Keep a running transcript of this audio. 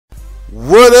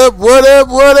What up, what up,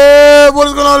 what up? What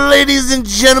is going on, ladies and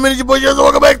gentlemen? It's your boy Joseph.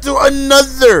 Welcome back to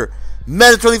another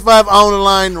Madden 25 on the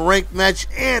line ranked match.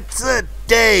 And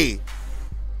today,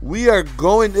 we are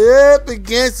going up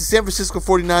against the San Francisco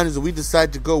 49ers, and we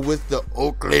decide to go with the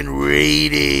Oakland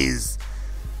Raiders.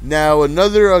 Now,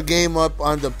 another game up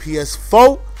on the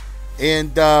PS4,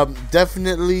 and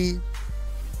definitely,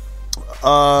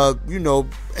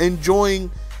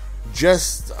 enjoying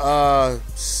just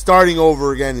starting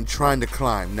over again and trying to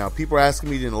climb. Now, people are asking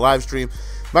me in the live stream,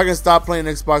 am I going to stop playing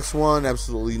Xbox One?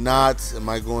 Absolutely not. Am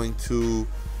I going to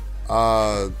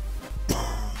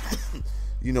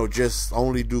just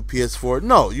only do PS4?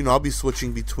 No, I'll be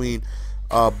switching between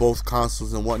both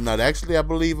consoles and whatnot. Actually, I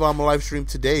believe I'm a live stream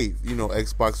today,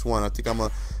 Xbox One. I think I'm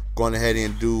going ahead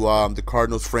and do the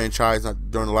Cardinals franchise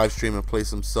during the live stream and play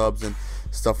some subs and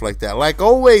stuff like that. Like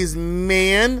always,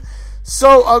 man.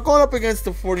 So, going up against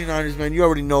the 49ers, man, you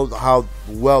already know how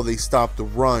well they stopped the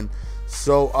run.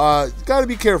 So, you got to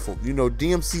be careful.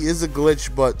 DMC is a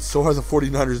glitch, but so are the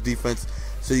 49ers defense.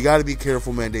 So, you got to be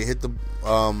careful, man. They hit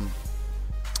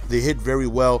very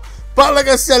well. But, like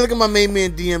I said, look at my main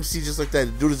man, DMC, just like that.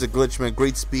 The dude is a glitch, man.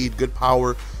 Great speed, good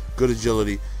power, good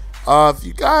agility. If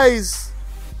you guys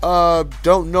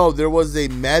don't know, there was a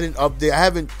Madden update. I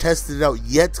haven't tested it out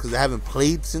yet because I haven't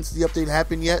played since the update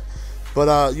happened yet. But,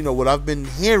 what I've been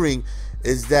hearing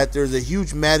is that there's a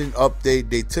huge Madden update.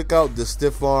 They took out the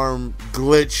stiff arm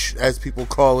glitch, as people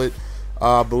call it.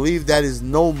 I believe that is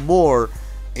no more.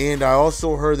 And I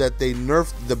also heard that they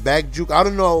nerfed the back juke. I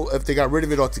don't know if they got rid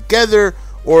of it altogether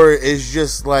or it's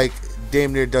just like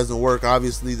damn near doesn't work.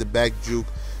 Obviously, the back juke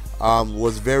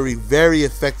was very, very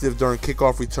effective during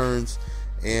kickoff returns.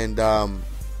 And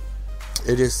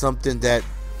it is something that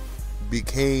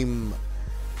became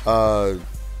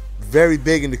very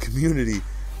big in the community.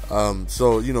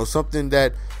 So something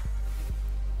that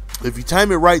if you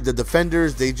time it right, the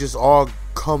defenders, they just all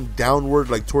come downward,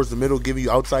 like towards the middle, giving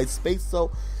you outside space.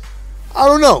 So I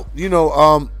don't know.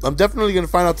 I'm definitely gonna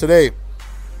find out today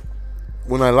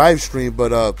when I live stream.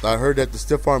 But I heard that the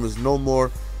stiff arm is no more,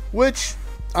 which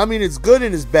I mean, it's good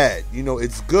and it's bad.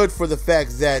 It's good for the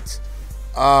fact that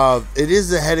it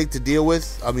is a headache to deal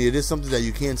with. I mean, it is something that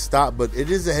you can't stop, but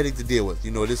it is a headache to deal with.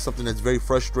 It is something that's very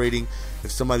frustrating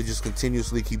if somebody just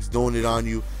continuously keeps doing it on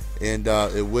you, and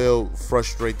it will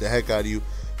frustrate the heck out of you.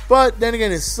 But then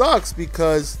again, it sucks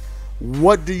because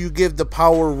what do you give the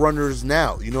power runners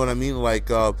now? You know what I mean? Like,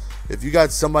 if you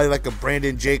got somebody like a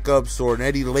Brandon Jacobs or an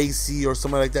Eddie Lacy or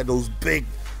somebody like that, those big,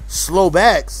 slow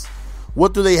backs,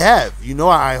 what do they have?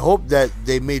 I hope that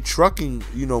they made trucking,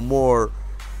 more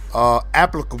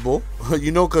applicable,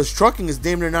 because trucking is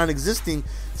damn near non-existing.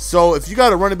 So if you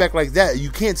got a running back like that, you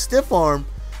can't stiff arm.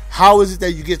 How is it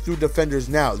that you get through defenders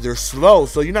now? They're slow,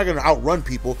 so you're not going to outrun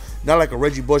people. Not like a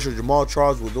Reggie Bush or Jamal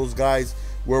Charles, with those guys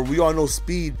where we all know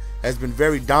speed has been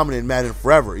very dominant in Madden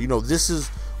forever. This is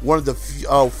one of the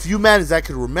few Maddens I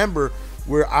could remember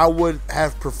where I would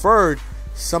have preferred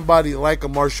somebody like a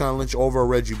Marshawn Lynch over a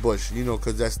Reggie Bush,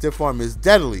 because that stiff arm is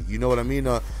deadly. You know what I mean?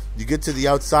 You get to the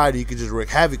outside and you can just wreak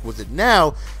havoc with it.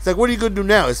 Now, it's like, what are you going to do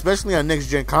now? Especially on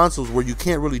next-gen consoles where you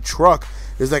can't really truck.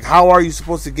 It's like, how are you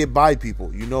supposed to get by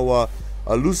people?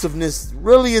 Elusiveness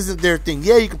really isn't their thing.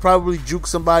 Yeah, you could probably juke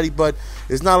somebody, but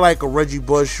it's not like a Reggie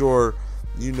Bush or,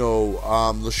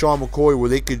 LaShawn McCoy where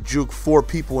they could juke 4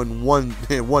 people in one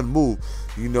move.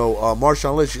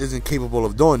 Marshawn Lynch isn't capable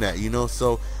of doing that,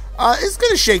 So, it's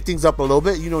going to shake things up a little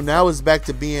bit. Now it's back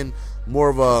to being more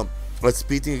of a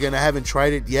speed thing again. I haven't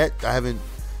tried it yet. I haven't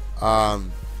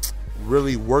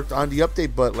really worked on the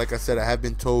update, but like I said, I have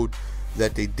been told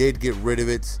that they did get rid of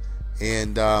it,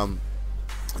 and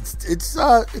it's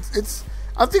I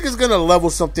think it's gonna level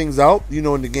some things out, in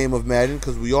the game of Madden,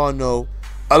 because we all know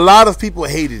a lot of people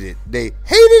hated it. They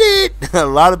hated it. A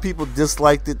lot of people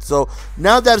disliked it. So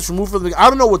now that it's removed from the, I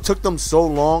don't know what took them so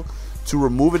long to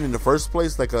remove it in the first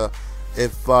place. Like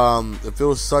if it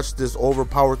was such this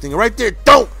overpowered thing right there,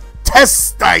 don't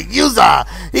test the user.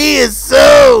 He is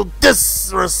so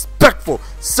disrespectful.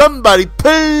 Somebody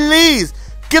please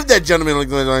give that gentleman a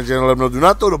link on the channel. Let him know. Do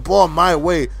not throw the ball my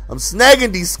way. I'm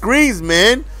snagging these screens,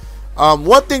 man.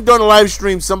 One thing during the live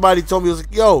stream, somebody told me, it was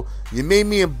like, yo, you made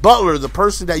me and Butler, the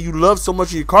person that you love so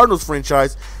much in your Cardinals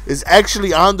franchise, is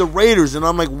actually on the Raiders. And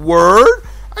I'm like, word?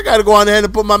 I got to go on ahead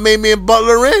and put my main man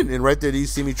Butler in. And right there, you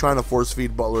see me trying to force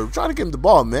feed Butler. I'm trying to get him the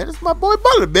ball, man. It's my boy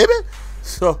Butler, baby.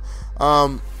 So,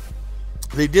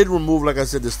 they did remove, like I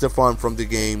said, the stiff arm from the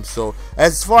game. So,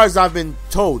 as far as I've been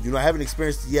told, I haven't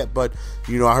experienced it yet, but,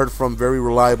 I heard from very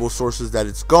reliable sources that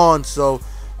it's gone. So,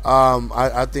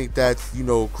 I think that's,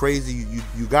 crazy.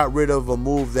 You got rid of a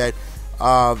move that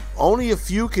only a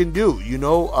few can do. You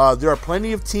know, there are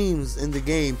plenty of teams in the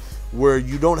game where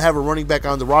you don't have a running back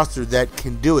on the roster that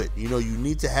can do it. You know, you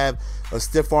need to have a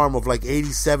stiff arm of like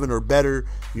 87 or better.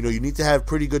 You know, you need to have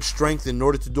pretty good strength in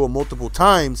order to do it multiple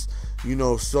times. You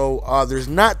know, so there's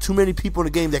not too many people in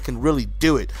the game that can really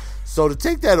do it. So to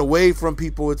take that away from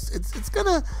people, it's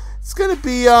gonna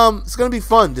be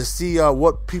fun to see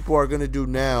what people are gonna do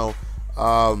now.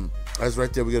 As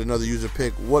right there, we get another user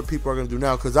pick. What people are gonna do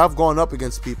now, because I've gone up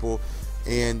against people,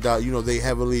 and you know, they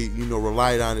heavily, you know,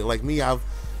 relied on it. Like me,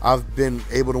 I've been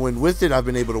able to win with it. I've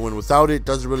been able to win without it.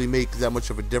 Doesn't really make that much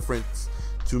of a difference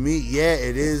to me. Yeah,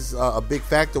 it is a big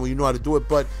factor when you know how to do it.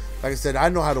 But like I said, I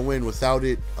know how to win without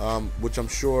it, which I'm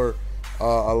sure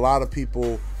a lot of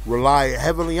people rely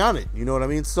heavily on it. You know what I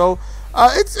mean? So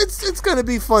it's gonna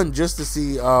be fun just to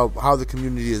see how the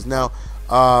community is now.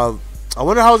 I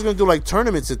wonder how it's gonna do like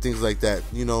tournaments and things like that.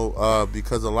 You know,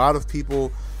 because a lot of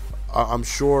people, I'm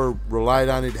sure, relied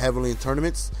on it heavily in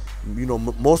tournaments. You know,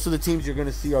 most of the teams you're going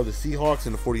to see are the Seahawks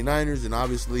and the 49ers, and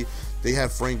obviously they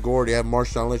have Frank Gore, they have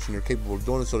Marshawn Lynch, and they're capable of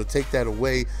doing it. So to take that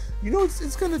away, you know,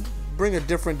 it's going to bring a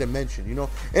different dimension, you know.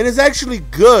 And it's actually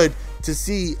good to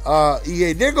see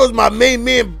EA. There goes my main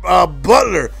man,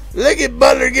 Butler. Look at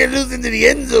Butler get loose into the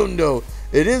end zone, though.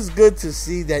 It is good to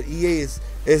see that EA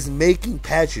is making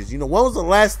patches. You know, when was the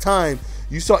last time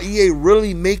you saw EA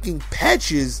really making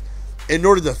patches in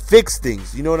order to fix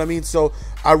things? You know what I mean? So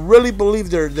I really believe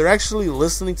they're actually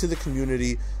listening to the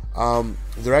community.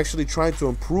 They're actually trying to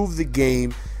improve the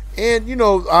game, and you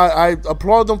know, I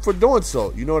applaud them for doing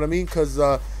so. You know what I mean? Because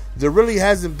there really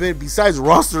hasn't been, besides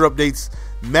roster updates,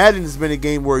 Madden has been a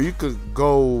game where you could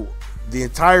go the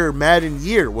entire Madden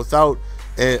year without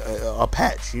a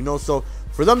patch. You know, so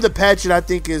for them to patch it, I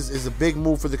think is a big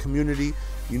move for the community.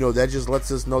 You know, that just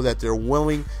lets us know that they're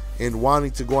willing and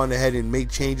wanting to go on ahead and make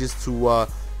changes to,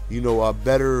 you know,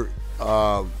 better,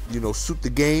 you know, suit the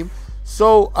game.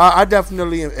 So I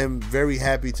definitely am very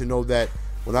happy to know that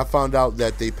when I found out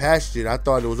that they patched it, I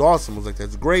thought it was awesome. I was like,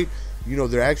 that's great. You know,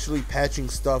 they're actually patching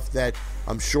stuff that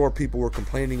I'm sure people were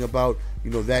complaining about,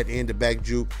 you know, that and the back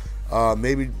juke.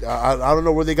 Maybe I don't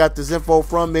know where they got this info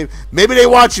from. Maybe they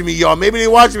watching me, y'all. Maybe they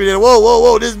watching me. They're,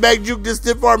 whoa, this back juke, this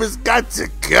stiff arm has got to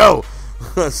go.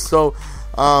 So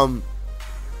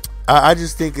I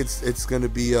just think it's gonna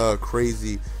be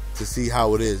crazy to see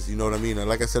how it is. You know what I mean? And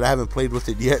like I said, I haven't played with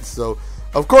it yet, so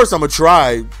of course I'm gonna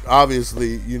try.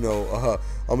 Obviously, you know,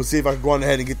 I'm gonna see if I can go on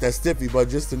ahead and get that stiffy. But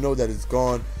just to know that it's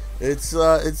gone,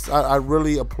 I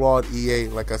really applaud EA,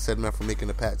 like I said, man, for making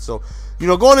the patch. So, you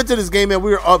know, going into this game, man,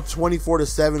 we were up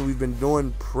 24-7. We've been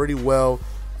doing pretty well,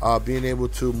 being able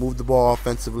to move the ball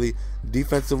offensively.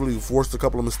 Defensively, we forced a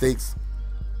couple of mistakes.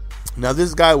 Now,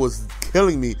 this guy was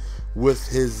killing me with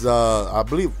his, I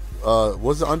believe,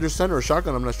 was it under center or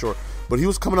shotgun? I'm not sure. But he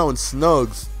was coming out in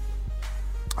snugs.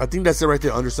 I think that's it right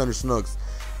there, under center snugs.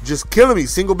 Just killing me,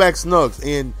 single back snugs.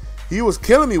 And he was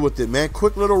killing me with it, man.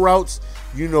 Quick little routes.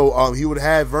 You know, he would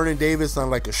have Vernon Davis on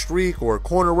like a streak or a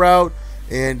corner route.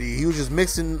 And he was just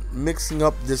mixing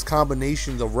up this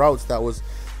combination of routes that was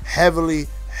heavily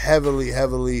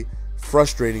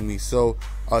frustrating me. So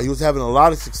he was having a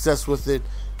lot of success with it.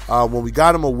 When we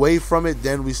got him away from it,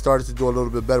 then we started to do a little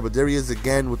bit better. But there he is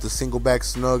again with the single back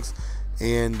snugs,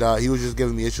 and he was just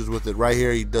giving me issues with it. Right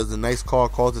here, he does a nice call,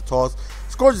 calls the toss,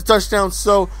 scores a touchdown.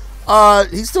 So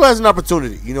he still has an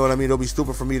opportunity. You know what I mean? It'll be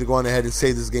stupid for me to go on ahead and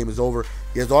say this game is over.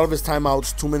 He has all of his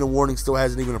timeouts. 2-minute warning still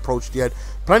hasn't even approached yet.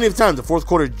 Plenty of time. The fourth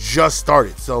quarter just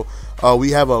started. So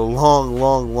we have a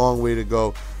long way to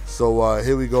go. So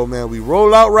here we go, man. We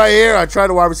roll out right here. I tried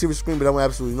a wide receiver screen, but I went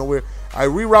absolutely nowhere. I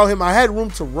reroute him. I had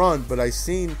room to run, but I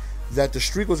seen that the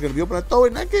streak was going to be open. I throw it,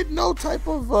 and I get no type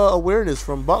of awareness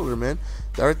from Butler, man.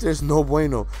 That right there's no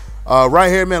bueno. Right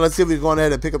here, man, let's see if we can go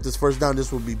ahead and pick up this first down.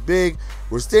 This will be big.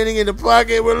 We're standing in the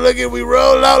pocket. We're looking. We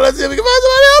roll out. Let's see if we can find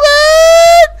somebody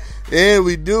open. And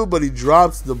we do, but he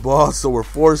drops the ball, so we're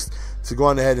forced to go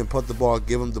on ahead and punt the ball,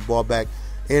 give him the ball back.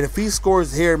 And if he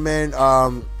scores here, man,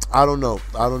 I don't know.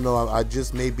 I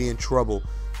just may be in trouble.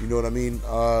 You know what I mean?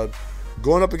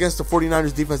 Going up against the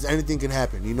 49ers defense, anything can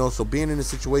happen, you know. So being in a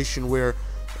situation where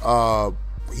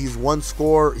he's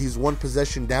one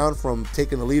possession down from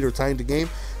taking the lead or tying the game,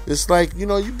 it's like, you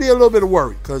know, you'd be a little bit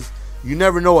worried because you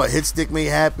never know, a hit stick may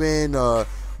happen,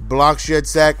 block, shed,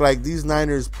 sack. Like, these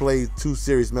Niners play too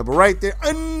serious, man. But right there,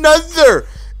 another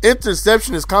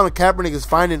interception as Colin Kaepernick is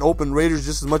finding open Raiders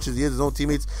just as much as he is his own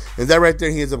teammates. And that right there,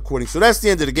 he ends up quitting. So that's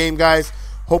the end of the game, guys.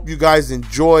 Hope you guys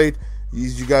enjoyed.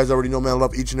 You guys already know, man. I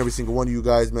love each and every single one of you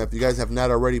guys, man. If you guys have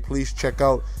not already, please check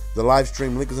out the live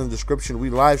stream. Link is in the description. We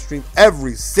live stream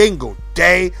every single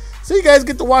day, so you guys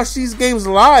get to watch these games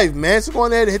live, man. So go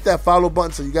on ahead and hit that follow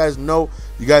button so you guys know.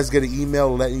 You guys get an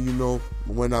email letting you know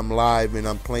when I'm live and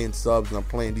I'm playing subs and I'm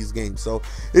playing these games. So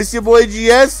it's your boy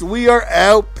GS. We are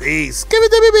out. Peace. Give it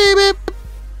to me, baby.